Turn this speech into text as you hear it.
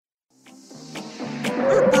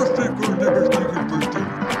Ohio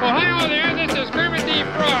there, this is Kermit the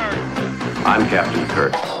Frog. I'm Captain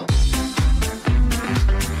Kirk.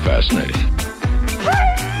 Fascinating.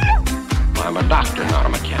 I'm a doctor, not a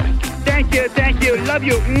mechanic. Thank you, love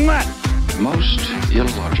you. Mwah. Most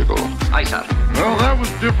illogical. Aye, sir. Well, that was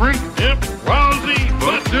different. Yep, lousy,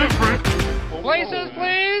 but different. Places,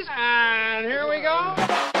 please, and here we go.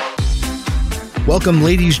 Welcome,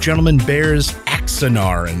 ladies, gentlemen, bears,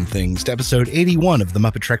 Axanar, and things to episode 81 of the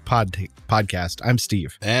Muppet Trek podcast. I'm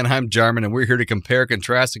Steve. And I'm Jarman, and we're here to compare,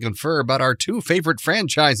 contrast, and confer about our two favorite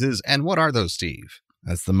franchises. And what are those, Steve?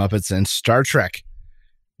 That's the Muppets and Star Trek.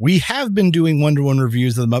 We have been doing one-to-one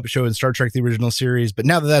reviews of the Muppet Show and Star Trek, the original series, but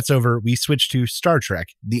now that that's over, we switch to Star Trek,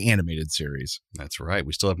 the animated series. That's right.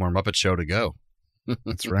 We still have more Muppet Show to go.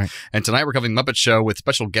 That's right. And tonight we're covering Muppet Show with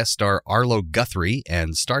special guest star Arlo Guthrie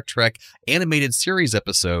and Star Trek animated series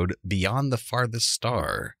episode Beyond the Farthest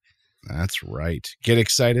Star. That's right. Get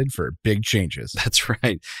excited for big changes. That's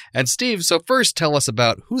right. And Steve, so first tell us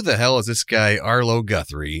about who the hell is this guy Arlo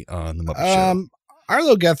Guthrie on the Muppet Show?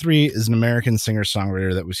 Arlo Guthrie is an American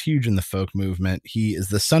singer-songwriter that was huge in the folk movement. He is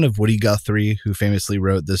the son of Woody Guthrie, who famously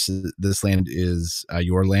wrote This Land Is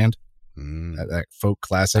Your Land, that folk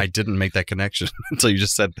classic. I didn't make that connection until you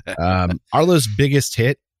just said that. Arlo's biggest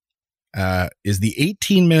hit is the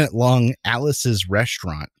 18-minute long Alice's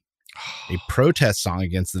Restaurant, a protest song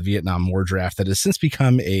against the Vietnam War draft that has since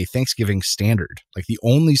become a Thanksgiving standard. Like the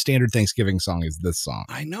only standard Thanksgiving song is this song.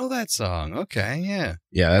 I know that song. Okay, yeah.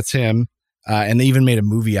 Yeah, that's him. And they even made a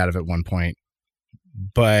movie out of it at one point.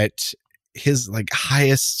 But his like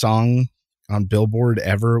highest song on Billboard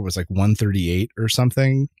ever was like 138 or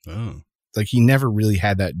something. Oh. Like he never really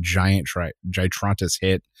had that giant Gitrontus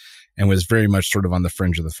hit and was very much sort of on the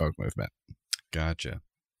fringe of the folk movement. Gotcha.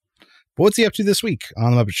 But what's he up to this week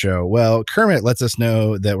on the Muppet Show? Well, Kermit lets us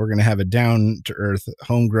know that we're going to have a down-to-earth,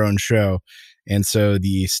 homegrown show. And so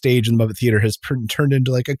the stage in the Muppet Theater has turned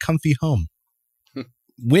into like a comfy home.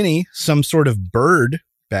 Winnie, some sort of bird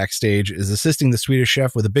backstage, is assisting the Swedish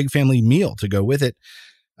chef with a big family meal to go with it.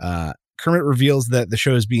 Kermit reveals that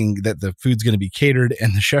the food's going to be catered,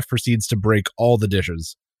 and the chef proceeds to break all the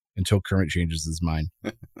dishes until Kermit changes his mind.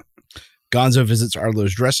 Gonzo visits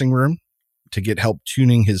Arlo's dressing room to get help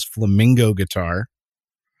tuning his flamingo guitar.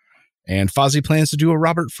 And Fozzie plans to do a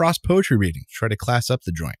Robert Frost poetry reading to try to class up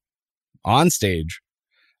the joint. On stage,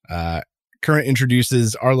 Kermit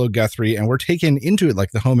introduces Arlo Guthrie, and we're taken into it like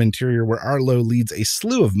the home interior where Arlo leads a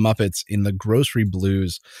slew of Muppets in the grocery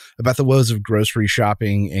blues about the woes of grocery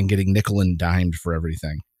shopping and getting nickel and dimed for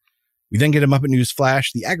everything. We then get a Muppet News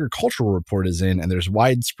flash. The agricultural report is in, and there's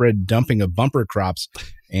widespread dumping of bumper crops,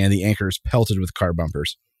 and the anchor is pelted with car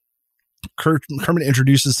bumpers. Kermit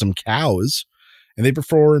introduces some cows, and they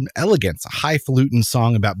perform Elegance, a highfalutin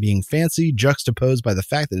song about being fancy, juxtaposed by the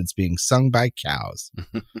fact that it's being sung by cows.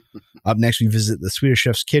 Up next, we visit the Swedish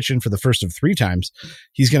chef's kitchen for the first of 3 times.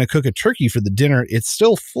 He's going to cook a turkey for the dinner. It's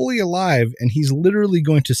still fully alive, and he's literally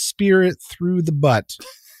going to spear it through the butt.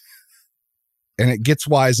 And it gets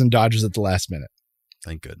wise and dodges at the last minute.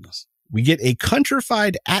 Thank goodness. We get a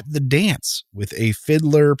countrified At the Dance with a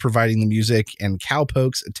fiddler providing the music and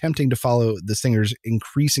cowpokes attempting to follow the singer's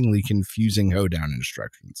increasingly confusing hoedown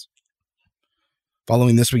instructions.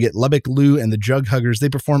 Following this, we get Lubbock Lou and the Jug Huggers. They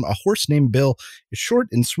perform A Horse Named Bill. It's short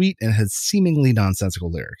and sweet and has seemingly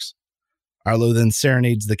nonsensical lyrics. Arlo then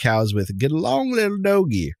serenades the cows with Get Along Little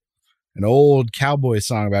Doggy, an old cowboy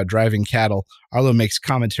song about driving cattle. Arlo makes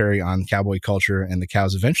commentary on cowboy culture, and the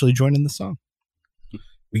cows eventually join in the song.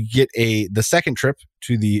 We get the second trip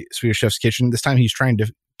to the Swedish chef's kitchen. This time he's trying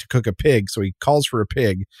to cook a pig, so he calls for a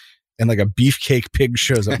pig, and like a beefcake pig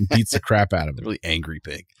shows up and beats the crap out of him. Really angry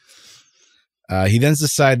pig. He then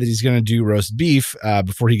decides that he's going to do roast beef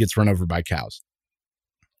before he gets run over by cows.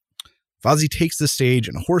 Fozzie takes the stage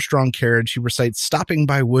in a horse-drawn carriage. He recites Stopping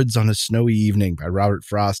by Woods on a Snowy Evening by Robert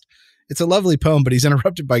Frost. It's a lovely poem, but he's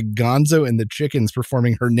interrupted by Gonzo and the Chickens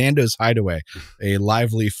performing Hernando's Hideaway, a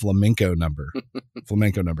lively flamenco number.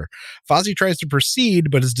 Fozzie tries to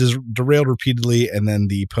proceed, but is derailed repeatedly, and then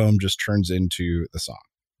the poem just turns into the song.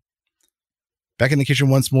 Back in the kitchen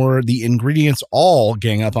once more, the ingredients all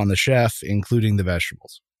gang up on the chef, including the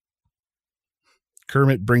vegetables.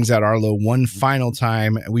 Kermit brings out Arlo one final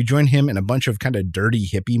time, and we join him in a bunch of kind of dirty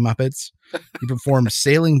hippie Muppets. He performed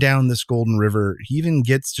Sailing Down This Golden River. He even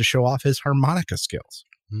gets to show off his harmonica skills.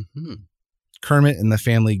 Mm-hmm. Kermit and the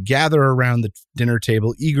family gather around the dinner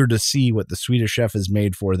table, eager to see what the Swedish chef has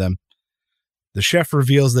made for them. The chef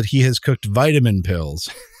reveals that he has cooked vitamin pills,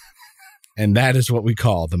 and that is what we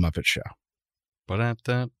call the Muppet Show. But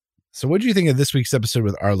So what do you think of this week's episode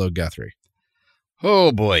with Arlo Guthrie?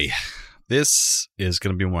 Oh, boy. This is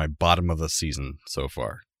going to be my bottom of the season so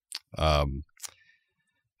far.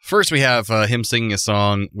 First, we have him singing a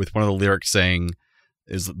song with one of the lyrics saying,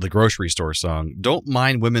 is the grocery store song, "Don't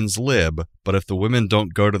mind women's lib, but if the women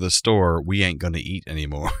don't go to the store, we ain't going to eat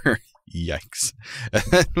anymore." Yikes. And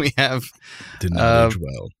then we have... Did not age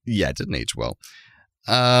well. Yeah, it didn't age well.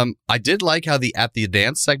 I did like how the At the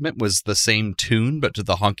Dance segment was the same tune, but to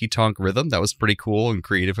the honky-tonk rhythm. That was pretty cool and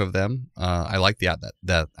creative of them. I like the At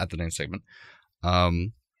the Dance segment.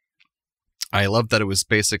 I love that it was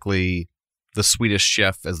basically the Swedish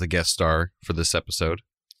Chef as the guest star for this episode.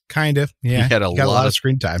 Kind of, yeah. He had a lot of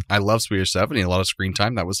screen time. I love Swedish Chef, and he had a lot of screen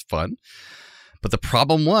time. That was fun. But the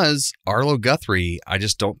problem was, Arlo Guthrie, I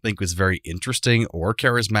just don't think was very interesting or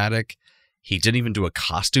charismatic. He didn't even do a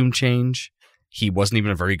costume change. He wasn't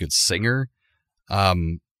even a very good singer.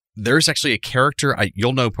 There's actually a character,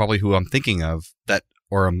 you'll know probably who I'm thinking of,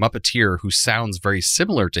 or a Muppeteer who sounds very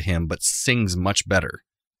similar to him, but sings much better.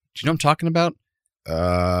 Do you know what I'm talking about?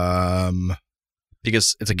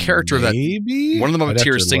 Because it's a character maybe? That one of the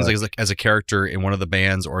Muppeteers sings as a character in one of the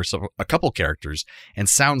bands or a couple characters and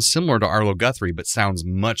sounds similar to Arlo Guthrie, but sounds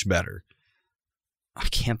much better. I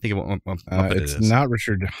can't think of what Muppet it is. It's not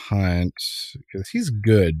Richard Hunt, because he's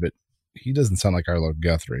good, but he doesn't sound like Arlo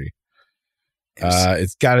Guthrie. You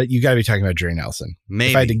got to be talking about Jerry Nelson.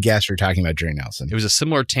 Maybe. If I had to guess, you're talking about Jerry Nelson. It was a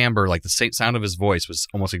similar timbre, like the same sound of his voice was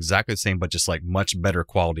almost exactly the same, but just like much better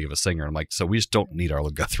quality of a singer. I'm like, so we just don't need Arlo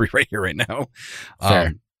Guthrie right here, right now.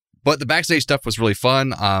 But the backstage stuff was really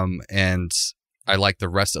fun. And I like the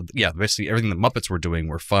rest of, basically everything the Muppets were doing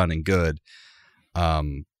were fun and good.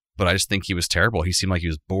 But I just think he was terrible. He seemed like he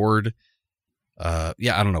was bored. I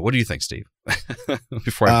don't know. What do you think, Steve?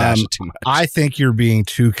 Before I bash it too much. I think you're being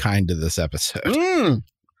too kind to this episode.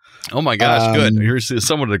 Oh my gosh, good. Here's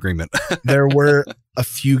somewhat an agreement. There were a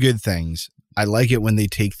few good things. I like it when they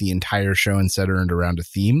take the entire show and center it around a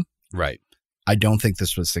theme. Right. I don't think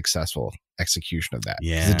this was successful execution of that.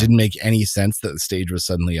 Yeah. 'Cause it didn't make any sense that the stage was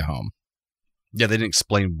suddenly a home. Yeah, they didn't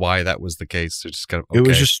explain why that was the case. It's just kind of okay. It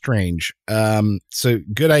was just strange. So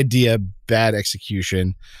good idea, bad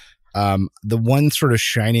execution. The one sort of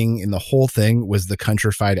shining in the whole thing was the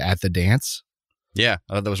countrified At the Dance. Yeah,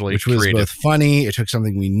 I thought that was really which creative. was both funny. It took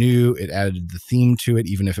something we knew. It added the theme to it,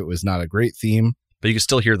 even if it was not a great theme. But you can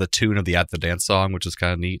still hear the tune of the At the Dance song, which is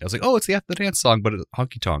kind of neat. I was like, oh, it's the At the Dance song, but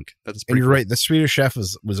honky tonk. That's pretty And you're cool. right. The Swedish Chef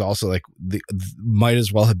was also like might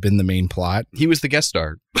as well have been the main plot. He was the guest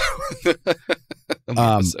star.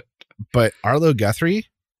 But Arlo Guthrie,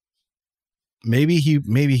 maybe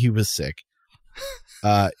he was sick.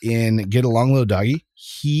 In Get Along Little Doggy,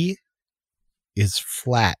 he is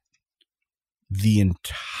flat the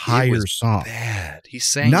entire song. Bad. He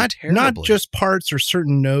sang not terribly. just parts or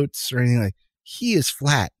certain notes or anything like. He is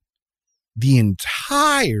flat the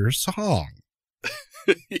entire song.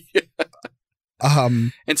 Yeah.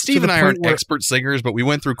 And Steve and I aren't expert singers, but we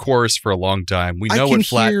went through chorus for a long time. We know what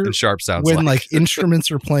flat and sharp sounds when like instruments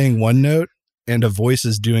are playing one note and a voice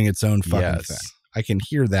is doing its own fucking thing. I can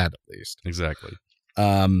hear that at least. Exactly.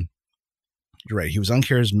 You're right. He was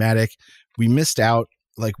uncharismatic. We missed out.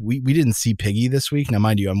 Like we didn't see Piggy this week. Now,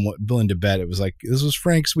 mind you, I'm willing to bet it was like this was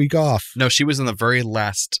Frank's week off. No, she was in the very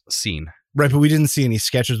last scene. Right, but we didn't see any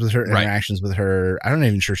sketches with her, interactions with her. I'm not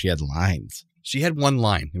even sure she had lines. She had one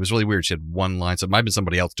line. It was really weird. She had one line. So it might have been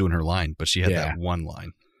somebody else doing her line, but she had that one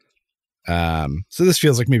line. So this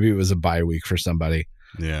feels like maybe it was a bye week for somebody.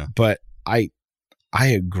 Yeah. But I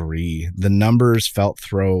agree. The numbers felt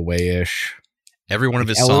throwaway-ish. Every one of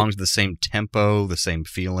his songs, the same tempo, the same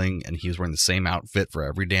feeling, and he was wearing the same outfit for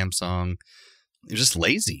every damn song. It was just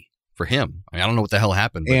lazy for him. I don't know what the hell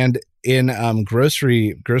happened. But. And in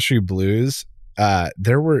Grocery Blues, they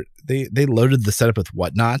loaded the setup with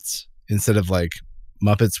Whatnots instead of like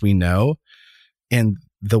Muppets we know, and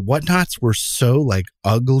the Whatnots were so like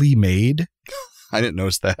ugly made. I didn't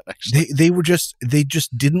notice that actually. They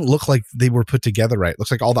just didn't look like they were put together right. It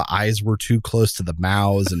looks like all the eyes were too close to the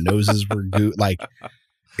mouths and noses were like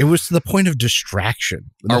it was to the point of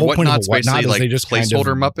distraction. The whole point of a Whatnot is they just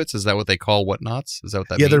placeholder Muppets? Is that what they call Whatnots? Is that what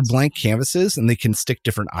that means? Yeah, they're blank canvases and they can stick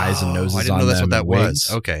different eyes and noses on them. I didn't know that's what that was.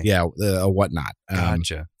 Okay. Yeah, a Whatnot.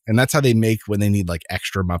 Gotcha. And that's how they make when they need like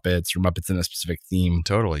extra Muppets or Muppets in a specific theme.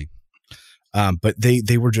 Totally. But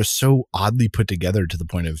they were just so oddly put together to the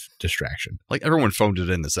point of distraction. Like everyone phoned it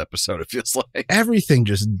in this episode, it feels like. Everything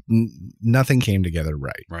just, nothing came together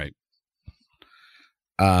right. Right.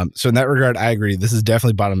 So in that regard, I agree. This is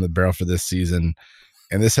definitely bottom of the barrel for this season.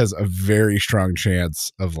 And this has a very strong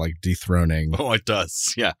chance of like dethroning. Oh, it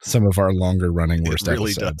does. Yeah. Some of our longer running worst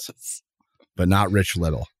really episodes. Does. But not Rich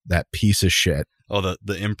Little, that piece of shit. Oh,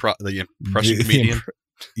 the impression comedian?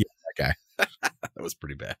 Yeah, that guy. That was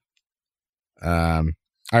pretty bad. All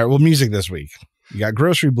right, well, music this week. You got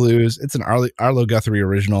Grocery Blues. It's an Arlo Guthrie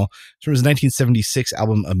original. It's from his 1976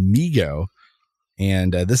 album Amigo.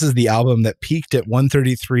 And this is the album that peaked at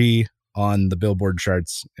 133 on the Billboard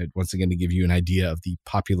charts. Once again, to give you an idea of the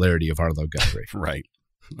popularity of Arlo Guthrie. Right.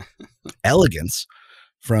 Elegance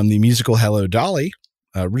from the musical Hello, Dolly.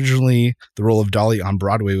 Originally, the role of Dolly on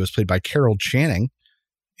Broadway was played by Carol Channing,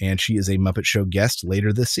 and she is a Muppet Show guest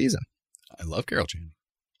later this season. I love Carol Channing.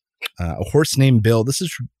 A Horse Named Bill. This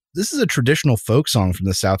is a traditional folk song from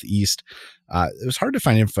the Southeast. It was hard to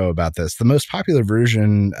find info about this. The most popular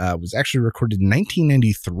version was actually recorded in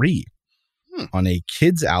 1993 on a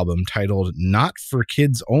kids album titled Not for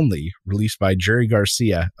Kids Only, released by Jerry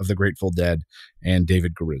Garcia of the Grateful Dead and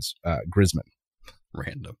David Grisman.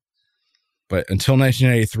 Random. But until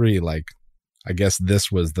 1993, I guess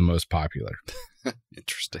this was the most popular.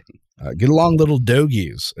 Interesting. Get Along Little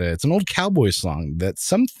Dogies. It's an old cowboy song that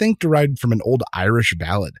some think derived from an old Irish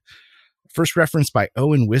ballad. First referenced by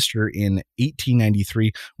Owen Wister in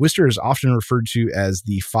 1893. Wister is often referred to as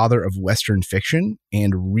the father of Western fiction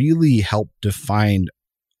and really helped define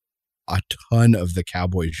a ton of the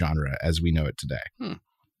cowboy genre as we know it today.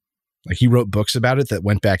 He wrote books about it that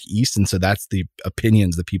went back east, and so that's the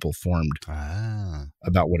opinions that people formed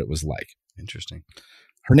about what it was like. Interesting.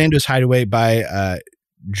 Hernando's Hideaway by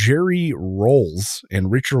Jerry Rolls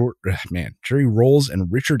and Richard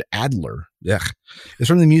Adler. It's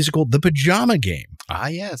from the musical The Pajama Game.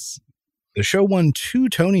 Yes. The show won 2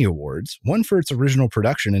 Tony Awards, one for its original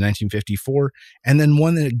production in 1954, and then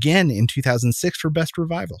one again in 2006 for Best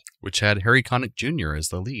Revival. Which had Harry Connick Jr. as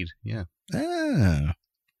the lead. Yeah.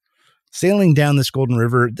 Sailing Down This Golden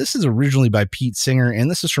River. This is originally by Pete Singer,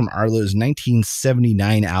 and this is from Arlo's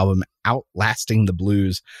 1979 album, Outlasting the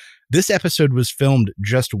Blues. This episode was filmed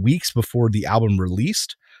just weeks before the album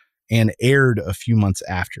released and aired a few months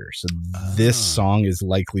after. So this song is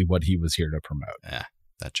likely what he was here to promote. Yeah,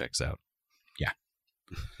 that checks out. Yeah.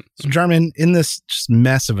 So Jarman, in this just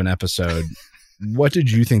mess of an episode, what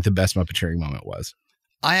did you think the best Muppeteering moment was?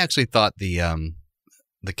 I actually thought the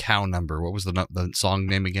cow number, what was the song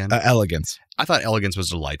name again? Elegance. I thought Elegance was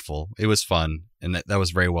delightful. It was fun, and that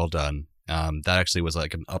was very well done. That actually was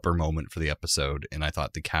like an upper moment for the episode, and I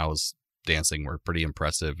thought the cows dancing were pretty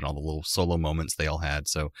impressive and all the little solo moments they all had.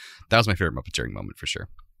 So that was my favorite Muppeteering moment for sure.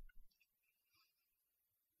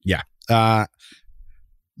 Yeah.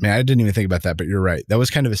 Man, I didn't even think about that, but you're right. That was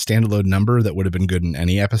kind of a standalone number that would have been good in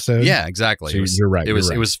any episode. Yeah, exactly. So you're right. It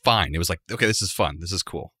was fine. It was like, okay, this is fun. This is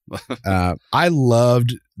cool. I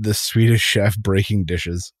loved the Swedish chef breaking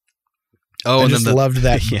dishes. Oh, I just loved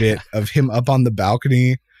that bit of him up on the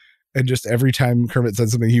balcony, and just every time Kermit said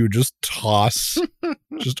something, he would just toss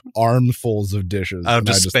just armfuls of dishes. Out of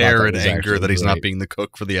despair and anger that he's not being the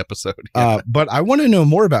cook for the episode. Yeah. But I want to know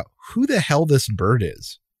more about who the hell this bird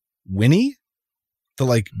is. Winnie?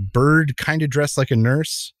 The bird kind of dressed like a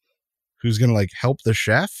nurse who's going to help the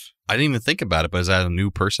chef? I didn't even think about it, but is that a new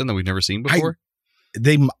person that we've never seen before?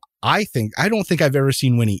 I don't think I've ever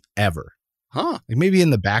seen Winnie ever. Huh. Maybe in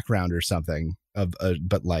the background or something.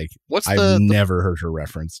 But I've never heard her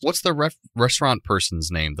referenced. What's the restaurant person's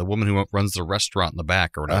name? The woman who runs the restaurant in the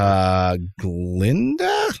back or whatever.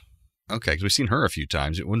 Glinda? Okay, because we've seen her a few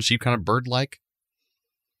times. Wasn't she kind of bird-like?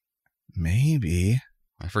 Maybe.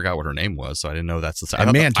 I forgot what her name was, so I didn't know that's the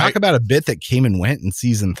same. Talk about a bit that came and went in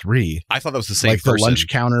season 3. I thought that was the same person. The lunch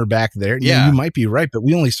counter back there. Yeah. You might be right, but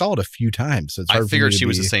we only saw it a few times. So it's hard I figured she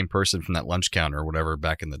was the same person from that lunch counter or whatever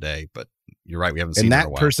back in the day, but you're right. We haven't seen her in a while.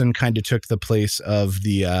 And that person kind of took the place of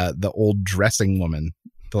the old dressing woman,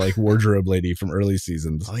 the wardrobe lady from early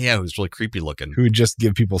seasons. Oh, yeah. Who was really creepy looking. Who would just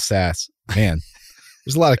give people sass. Man,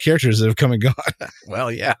 there's a lot of characters that have come and gone.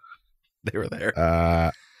 Well, yeah. They were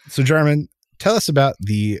there. So, Jarman, tell us about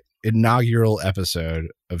the inaugural episode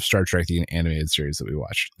of Star Trek, the animated series that we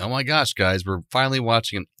watched. Oh my gosh, guys, we're finally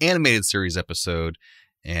watching an animated series episode,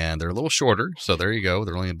 and they're a little shorter. So there you go.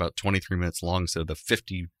 They're only about 23 minutes long instead of the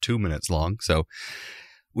 52 minutes long. So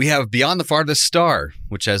we have Beyond the Farthest Star,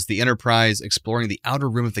 which has the Enterprise exploring the outer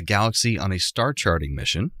rim of the galaxy on a star charting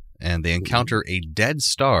mission, and they encounter a dead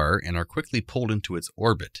star and are quickly pulled into its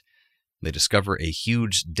orbit. They discover a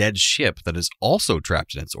huge dead ship that is also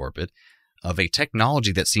trapped in its orbit, of a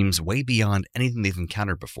technology that seems way beyond anything they've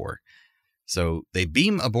encountered before. So they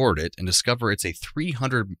beam aboard it and discover it's a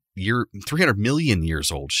 300 million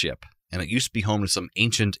years old ship, and it used to be home to some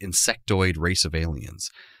ancient insectoid race of aliens.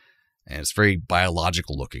 And it's very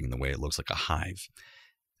biological looking in the way it looks like a hive.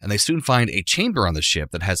 And they soon find a chamber on the ship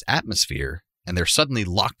that has atmosphere, and they're suddenly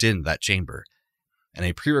locked into that chamber. and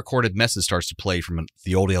a pre-recorded message starts to play from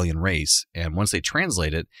the old alien race. And once they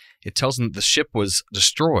translate it, it tells them that the ship was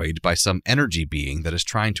destroyed by some energy being that is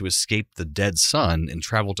trying to escape the dead sun and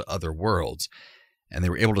travel to other worlds. And they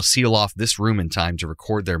were able to seal off this room in time to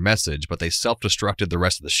record their message, but they self-destructed the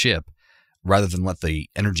rest of the ship rather than let the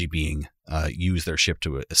energy being use their ship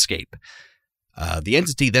to escape. The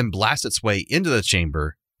entity then blasts its way into the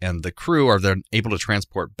chamber, and the crew are then able to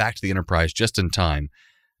transport back to the Enterprise just in time,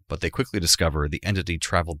 but they quickly discover the entity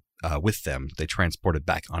traveled with them. They transported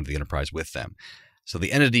back onto the Enterprise with them. So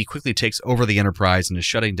the entity quickly takes over the Enterprise and is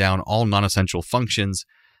shutting down all non-essential functions,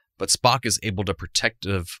 but Spock is able to put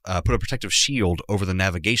a protective shield over the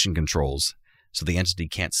navigation controls so the entity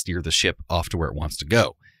can't steer the ship off to where it wants to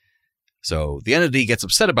go. So the entity gets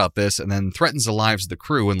upset about this and then threatens the lives of the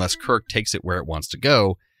crew unless Kirk takes it where it wants to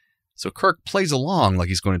go. So Kirk plays along like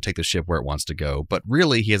he's going to take the ship where it wants to go, but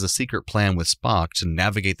really he has a secret plan with Spock to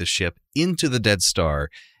navigate the ship into the Dead Star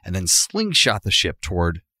and then slingshot the ship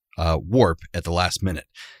toward warp at the last minute.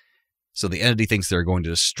 So the entity thinks they're going to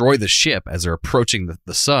destroy the ship as they're approaching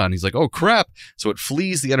the sun. He's like, oh crap. So it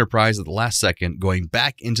flees the Enterprise at the last second, going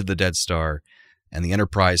back into the Dead Star, and the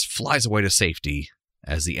Enterprise flies away to safety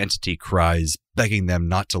as the entity cries, begging them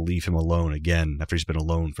not to leave him alone again after he's been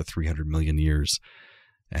alone for 300 million years.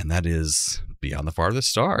 And that is Beyond the Farthest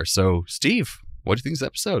Star. So, Steve, what do you think of this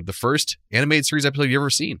episode? The first animated series episode you've ever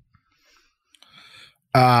seen?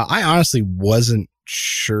 I honestly wasn't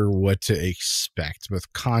sure what to expect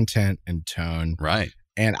with content and tone. Right.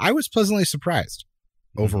 And I was pleasantly surprised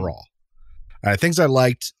overall. Things I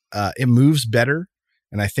liked, it moves better.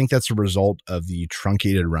 And I think that's a result of the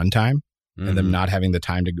truncated runtime and them not having the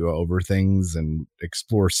time to go over things and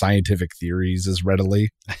explore scientific theories as readily.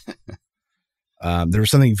 There was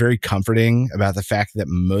something very comforting about the fact that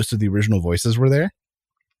most of the original voices were there.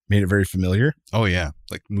 Made it very familiar. Oh, yeah.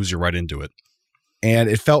 Like moves you right into it. And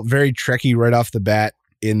it felt very Trekky right off the bat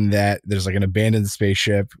in that there's like an abandoned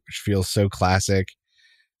spaceship, which feels so classic,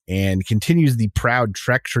 and continues the proud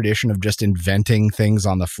Trek tradition of just inventing things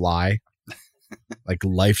on the fly, like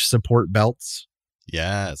life support belts.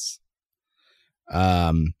 Yes.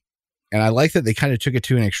 And I like that they kind of took it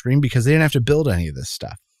to an extreme because they didn't have to build any of this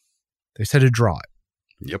stuff. They just had to draw it.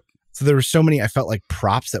 Yep. So there were so many, I felt like,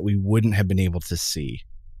 props that we wouldn't have been able to see.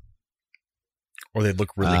 Or they'd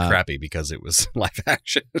look really crappy because it was live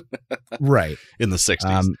action. Right. In the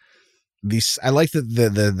 60s. I like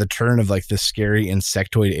the turn of like the scary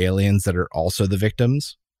insectoid aliens that are also the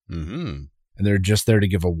victims. Mm-hmm. And they're just there to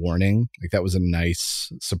give a warning. Like that was a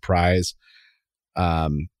nice surprise.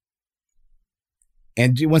 And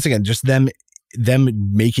once again, just them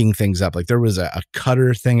making things up. Like there was a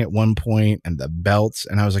cutter thing at one point and the belts.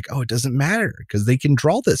 And I was like, oh, it doesn't matter because they can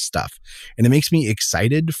draw this stuff. And it makes me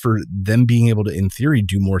excited for them being able to, in theory,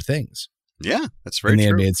 do more things. Yeah, that's very true. In the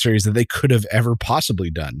animated series that they could have ever possibly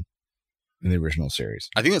done in the original series.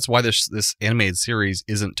 I think that's why this animated series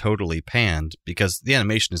isn't totally panned, because the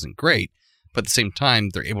animation isn't great, but at the same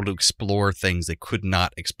time, they're able to explore things they could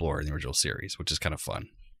not explore in the original series, which is kind of fun.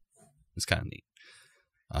 It's kind of neat.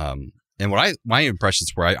 And my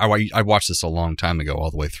impressions were, I watched this a long time ago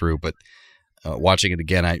all the way through, but watching it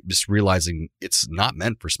again, I just realizing it's not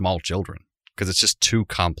meant for small children because it's just too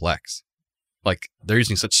complex. Like they're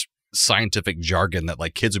using such scientific jargon that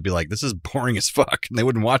like kids would be like, this is boring as fuck, and they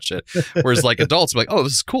wouldn't watch it. Whereas like adults would be like, oh,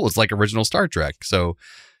 this is cool. It's like original Star Trek. So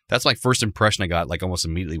that's my first impression I got, like almost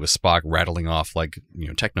immediately, with Spock rattling off like,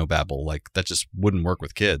 technobabble. Like that just wouldn't work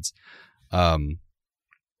with kids.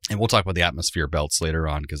 And we'll talk about the atmosphere belts later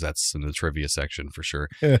on because that's in the trivia section for sure.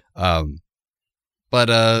 Yeah.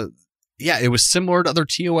 Yeah, it was similar to other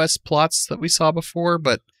TOS plots that we saw before,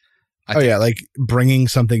 but like bringing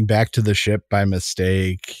something back to the ship by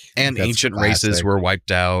mistake. And ancient races were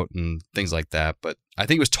wiped out and things like that. But I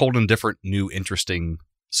think it was told in a different, new, interesting,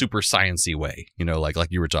 super science-y way,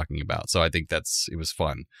 like you were talking about. So I think it was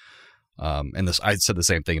fun. And I said the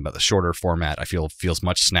same thing about the shorter format. I feel feels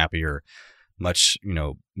much snappier, much,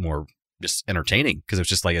 more just entertaining, because it was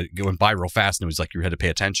just like it went by real fast and it was like you had to pay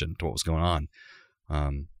attention to what was going on.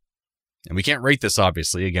 And we can't rate this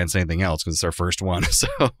obviously against anything else because it's our first one. So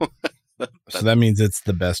that means it's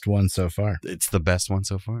the best one so far. It's the best one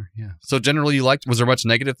so far. Yeah. So generally was there much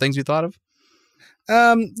negative things you thought of?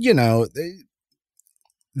 Once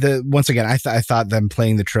again, I thought them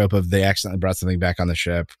playing the trope of they accidentally brought something back on the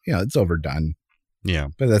ship. It's overdone. Yeah.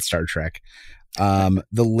 But that's Star Trek. The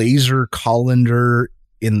laser colander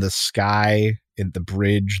in the sky, in the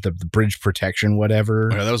bridge, the bridge protection,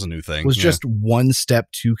 whatever. Oh, yeah, that was a new thing. Was just one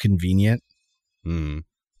step too convenient. Mm.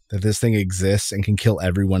 That this thing exists and can kill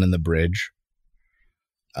everyone in the bridge.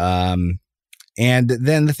 And And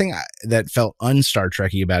then the thing that felt un-Star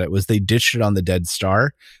Trek-y about it was they ditched it on the dead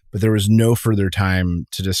star, but there was no further time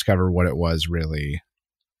to discover what it was really.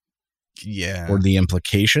 Yeah. Or the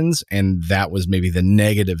implications. And that was maybe the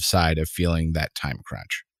negative side of feeling that time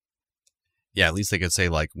crunch. Yeah, at least they could say,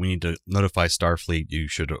 like, we need to notify Starfleet you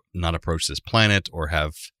should not approach this planet, or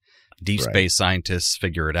have deep space scientists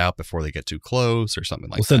figure it out before they get too close, or something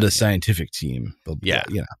like that. We'll send a scientific team. Yeah.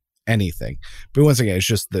 You know, anything. But once again, it's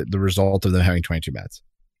just the result of them having 22 beds.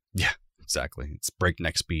 Yeah, exactly. It's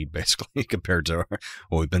breakneck speed, basically, compared to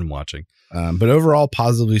what we've been watching. But overall,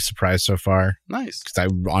 positively surprised so far. Nice. Because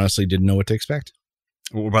I honestly didn't know what to expect.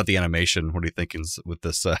 What about the animation? What are you thinking with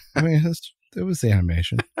this? I mean, it was the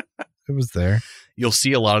animation. It was there. You'll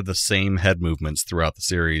see a lot of the same head movements throughout the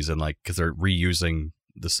series, and like, because they're reusing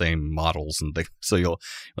the same models and things. So you'll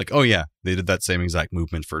like, oh yeah, they did that same exact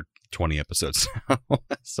movement for 20 episodes now.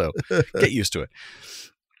 So get used to it.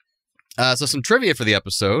 So some trivia for the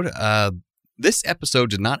episode. This episode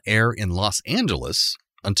did not air in Los Angeles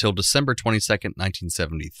until December 22nd,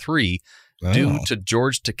 1973, due to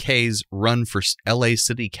George Takei's run for LA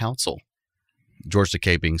City Council. George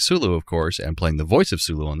Takei being Sulu, of course, and playing the voice of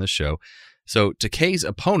Sulu on this show. So Takei's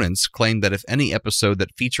opponents claimed that if any episode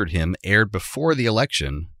that featured him aired before the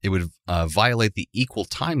election, it would violate the equal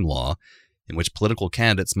time law, in which political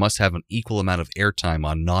candidates must have an equal amount of airtime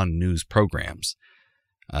on non-news programs.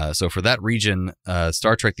 So for that region,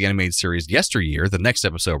 Star Trek The Animated Series Yesteryear, the next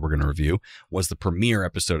episode we're going to review, was the premiere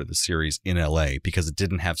episode of the series in LA because it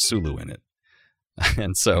didn't have Sulu in it.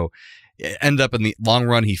 And so it ended up in the long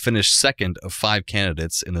run, he finished second of 5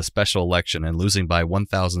 candidates in the special election and losing by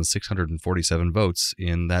 1,647 votes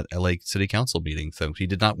in that LA City Council meeting. So he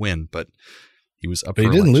did not win, but he was up for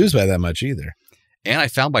election. But he didn't lose by that much either. And I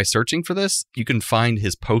found by searching for this, you can find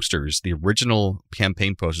his posters, the original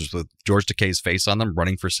campaign posters with George Takei's face on them,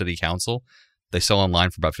 running for city council. They sell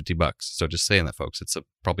online for about $50. So just saying that, folks, it's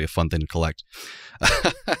probably a fun thing to collect.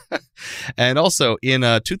 And also in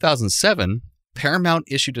 2007, Paramount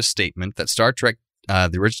issued a statement that Star Trek,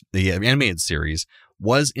 the animated series,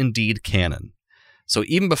 was indeed canon. So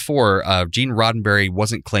even before, Gene Roddenberry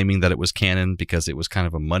wasn't claiming that it was canon because it was kind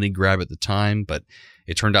of a money grab at the time, but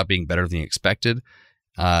it turned out being better than expected.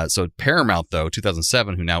 So Paramount, though,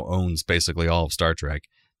 2007, who now owns basically all of Star Trek,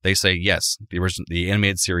 they say, yes, the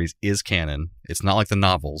animated series is canon. It's not like the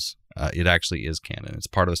novels. It actually is canon. It's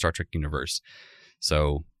part of the Star Trek universe.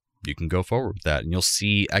 So you can go forward with that, and you'll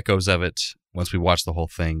see echoes of it once we watch the whole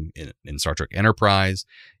thing in Star Trek Enterprise,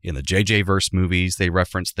 in the JJ Verse movies. They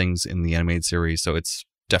reference things in the animated series, so it's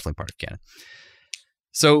definitely part of canon.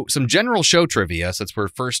 So some general show trivia, since we're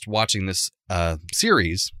first watching this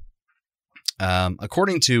series.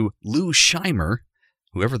 According to Lou Scheimer,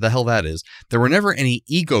 whoever the hell that is, there were never any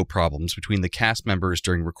ego problems between the cast members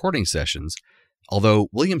during recording sessions, although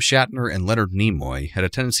William Shatner and Leonard Nimoy had a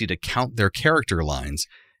tendency to count their character lines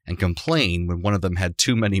and complain when one of them had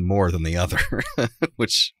too many more than the other,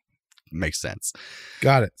 which makes sense.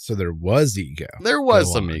 Got it. So there was ego. There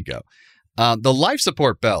was some ego. The life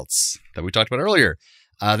support belts that we talked about earlier,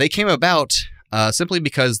 they came about simply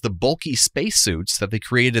because the bulky spacesuits that they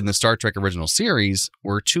created in the Star Trek original series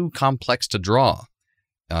were too complex to draw.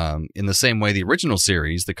 In the same way, the original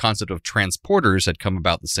series, the concept of transporters had come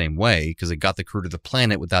about the same way because it got the crew to the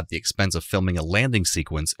planet without the expense of filming a landing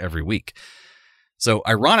sequence every week. So,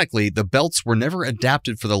 ironically, the belts were never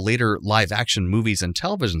adapted for the later live-action movies and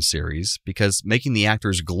television series because making the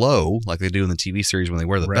actors glow, like they do in the TV series when they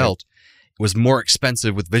wear the belt, was more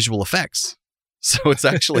expensive with visual effects. So it's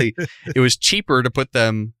actually, it was cheaper to put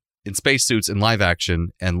them in spacesuits in live action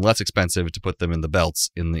and less expensive to put them in the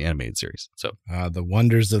belts in the animated series. So the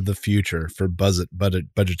wonders of the future for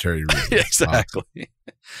budgetary reasons. Exactly.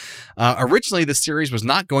 Originally, the series was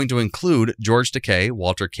not going to include George Takei,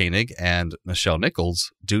 Walter Koenig, and Nichelle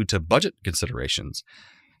Nichols due to budget considerations.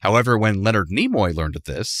 However, when Leonard Nimoy learned of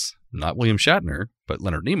this, not William Shatner, but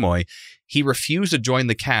Leonard Nimoy, he refused to join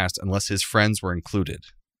the cast unless his friends were included.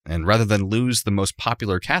 And rather than lose the most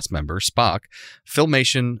popular cast member, Spock,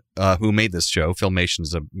 Filmation, who made this show, Filmation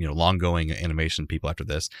is a long-going animation people after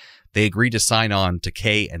this, they agreed to sign on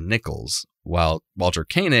Takei and Nichols, while Walter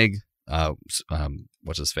Koenig,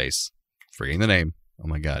 what's his face? Forgetting the name. Oh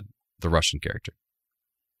my God, the Russian character.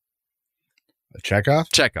 Chekhov?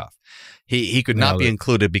 Chekhov. He could not be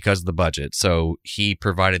included because of the budget. So he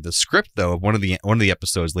provided the script, though, of one of the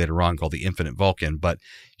episodes later on called The Infinite Vulcan. But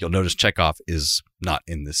you'll notice Chekhov is not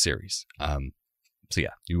in this series. So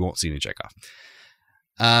yeah, you won't see any Chekhov.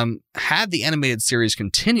 Had the animated series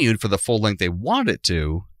continued for the full length they wanted it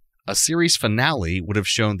to, a series finale would have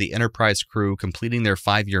shown the Enterprise crew completing their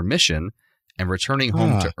 5-year mission and returning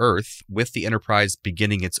home to Earth with the Enterprise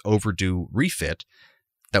beginning its overdue refit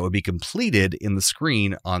that would be completed in the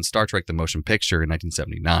screen on Star Trek The Motion Picture in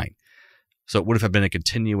 1979. So it would have been a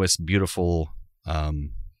continuous, beautiful,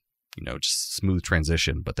 just smooth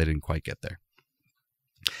transition, but they didn't quite get there.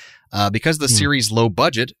 Because of the series' low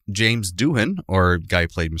budget, James Doohan, or guy who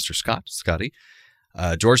played Mr. Scotty,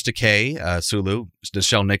 George Takei, Sulu,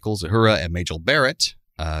 Nichelle Nichols, Uhura, and Majel Barrett,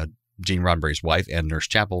 Gene Roddenberry's wife, and Nurse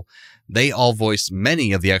Chapel, they all voiced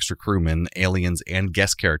many of the extra crewmen, aliens, and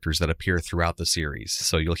guest characters that appear throughout the series.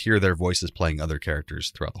 So you'll hear their voices playing other characters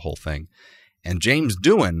throughout the whole thing. And James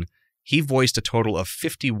Doohan, he voiced a total of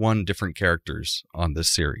 51 different characters on this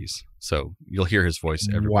series. So you'll hear his voice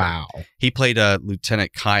everywhere. Wow. He played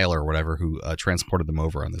Lieutenant Kyle or whatever who transported them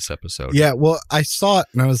over on this episode. Yeah, well, I saw it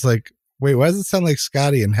and I was like, wait, why does it sound like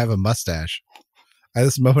Scotty and have a mustache? At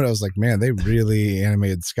this moment, I was like, man, they really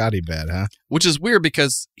animated Scotty bad, huh? Which is weird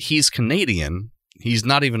because he's Canadian. He's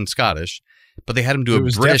not even Scottish, but they had him do a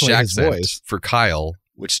British accent for Kyle,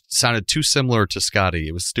 which sounded too similar to Scotty.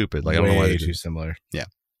 It was stupid. Like, I don't know why they did. Too similar. Yeah.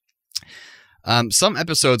 Some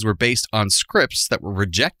episodes were based on scripts that were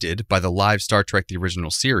rejected by the live Star Trek The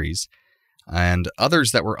Original Series, and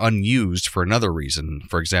others that were unused for another reason.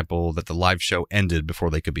 For example, that the live show ended before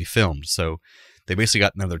they could be filmed. So they basically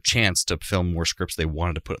got another chance to film more scripts they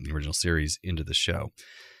wanted to put in the original series into the show.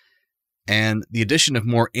 And the addition of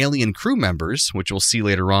more alien crew members, which we'll see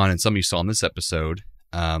later on, and some of you saw in this episode,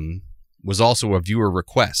 was also a viewer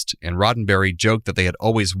request. And Roddenberry joked that they had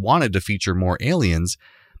always wanted to feature more aliens,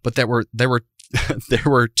 but there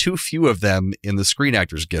were too few of them in the Screen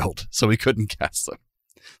Actors Guild, so we couldn't cast them.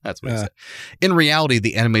 That's what he said. In reality,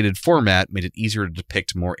 the animated format made it easier to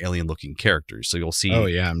depict more alien-looking characters. So you'll see... Oh,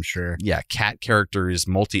 yeah, I'm sure. Yeah, cat characters,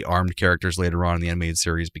 multi-armed characters later on in the animated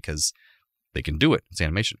series because they can do it. It's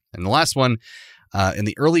animation. And the last one, in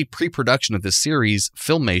the early pre-production of this series,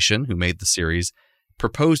 Filmation, who made the series,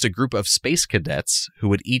 proposed a group of space cadets who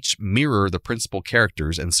would each mirror the principal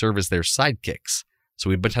characters and serve as their sidekicks. So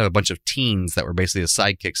we would have a bunch of teens that were basically the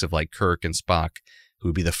sidekicks of like Kirk and Spock, who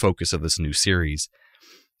would be the focus of this new series.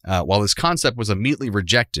 While this concept was immediately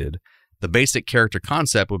rejected, the basic character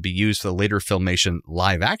concept would be used for the later Filmation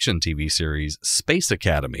live-action TV series Space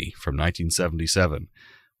Academy from 1977,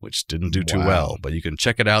 which didn't do too well. But you can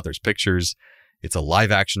check it out. There's pictures. It's a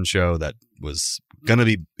live-action show that was going to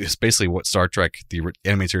be... It's basically what Star Trek, the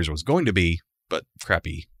animated series, was going to be, but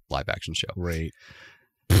crappy live-action show. Right.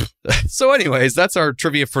 So anyways, that's our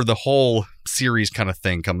trivia for the whole series kind of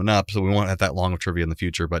thing coming up. So we won't have that long of trivia in the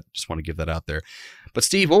future, but just want to give that out there. But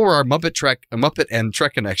Steve, what were our Muppet and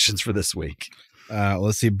Trek connections for this week?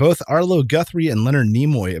 Let's see. Both Arlo Guthrie and Leonard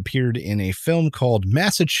Nimoy appeared in a film called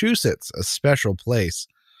Massachusetts, A Special Place,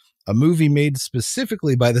 a movie made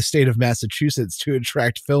specifically by the state of Massachusetts to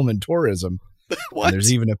attract film and tourism. What? And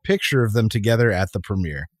there's even a picture of them together at the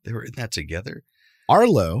premiere. They were in that together?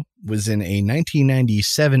 Arlo was in a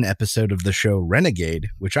 1997 episode of the show Renegade,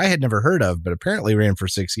 which I had never heard of, but apparently ran for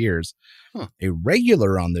 6 years. Huh. A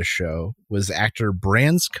regular on this show was actor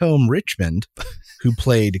Branscombe Richmond, who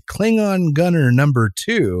played Klingon Gunner number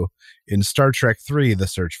 2 in Star Trek III, The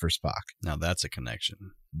Search for Spock. Now that's a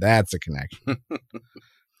connection. That's a connection.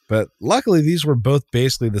 But luckily, these were both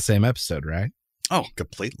basically the same episode, right? Oh,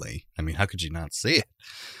 completely. I mean, how could you not see it?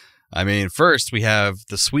 I mean, first we have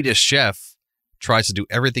the Swedish chef tries to do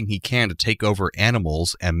everything he can to take over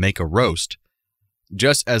animals and make a roast,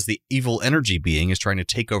 just as the evil energy being is trying to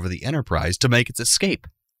take over the Enterprise to make its escape.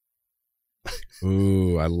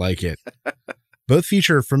 Ooh, I like it. Both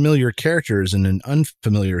feature familiar characters in an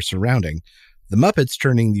unfamiliar surrounding. The Muppets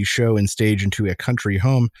turning the show and stage into a country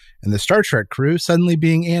home, and the Star Trek crew suddenly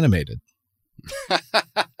being animated.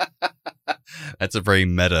 That's a very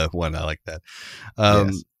meta one. I like that.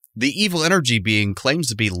 Yes. The evil energy being claims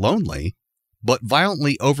to be lonely, but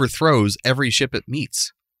violently overthrows every ship it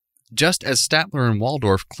meets. Just as Statler and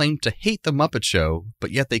Waldorf claim to hate the Muppet Show,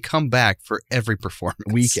 but yet they come back for every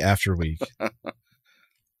performance. Week after week.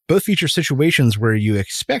 Both feature situations where you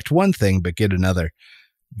expect one thing but get another.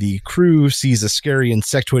 The crew sees a scary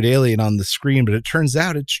insectoid alien on the screen, but it turns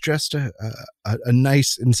out it's just a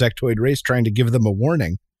nice insectoid race trying to give them a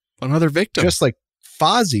warning. Another victim. Just like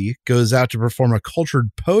Fozzie goes out to perform a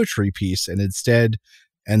cultured poetry piece and instead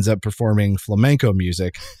ends up performing flamenco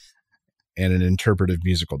music and an interpretive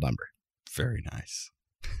musical number. Very nice.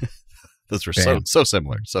 Those were so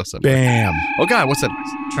similar. So similar. Bam. Oh, God, what's that?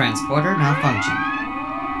 Transporter malfunction.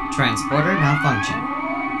 Transporter malfunction.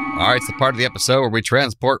 All right, it's the part of the episode where we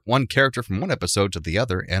transport one character from one episode to the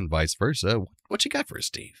other and vice versa. What you got for us,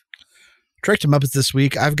 Steve? Trek to Muppets this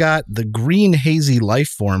week, I've got the green hazy life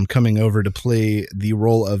form coming over to play the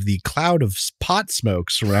role of the cloud of pot smoke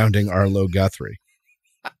surrounding Arlo Guthrie.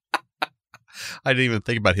 I didn't even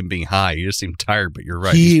think about him being high. You just seemed tired, but you're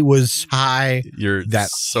right. He was high You're that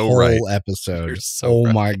so whole right. episode. You're so oh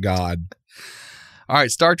right. my God. All right,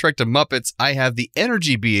 Star Trek to Muppets. I have the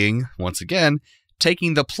energy being, once again,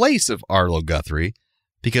 taking the place of Arlo Guthrie,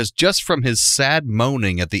 because just from his sad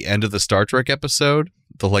moaning at the end of the Star Trek episode,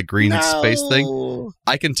 the like green space thing,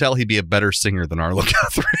 I can tell he'd be a better singer than Arlo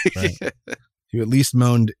Guthrie. Right. You at least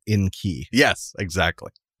moaned in key. Yes,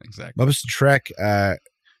 exactly. Muppets to Trek,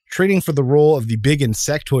 trading for the role of the big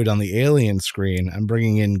insectoid on the alien screen, I'm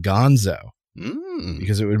bringing in Gonzo.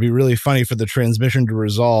 Because it would be really funny for the transmission to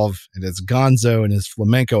resolve, and it's Gonzo in his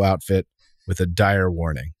flamenco outfit with a dire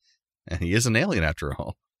warning. And he is an alien after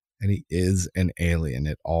all. And he is an alien.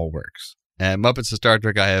 It all works. And Muppets to Star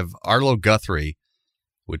Trek, I have Arlo Guthrie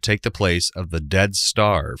would take the place of the dead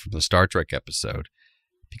star from the Star Trek episode,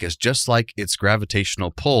 because just like its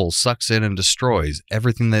gravitational pull sucks in and destroys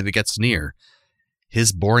everything that it gets near,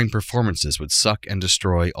 his boring performances would suck and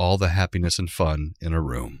destroy all the happiness and fun in a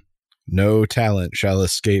room. No talent shall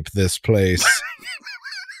escape this place.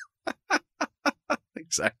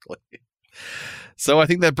 Exactly. So I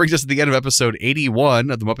think that brings us to the end of episode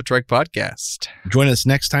 81 of the Muppet Trek podcast. Join us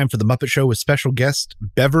next time for the Muppet Show with special guest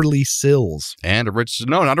Beverly Sills. And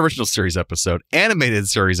not original series episode, animated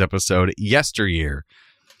series episode, Yesteryear.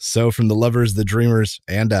 So from the lovers, the dreamers,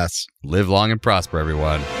 and us, live long and prosper,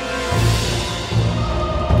 everyone.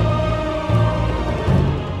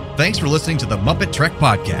 Thanks for listening to the Muppet Trek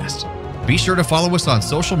podcast. Be sure to follow us on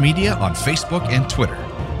social media on Facebook and Twitter.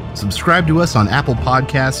 Subscribe to us on Apple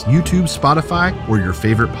Podcasts, YouTube, Spotify, or your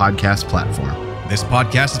favorite podcast platform. This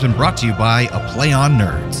podcast has been brought to you by A Play on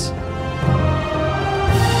Nerds.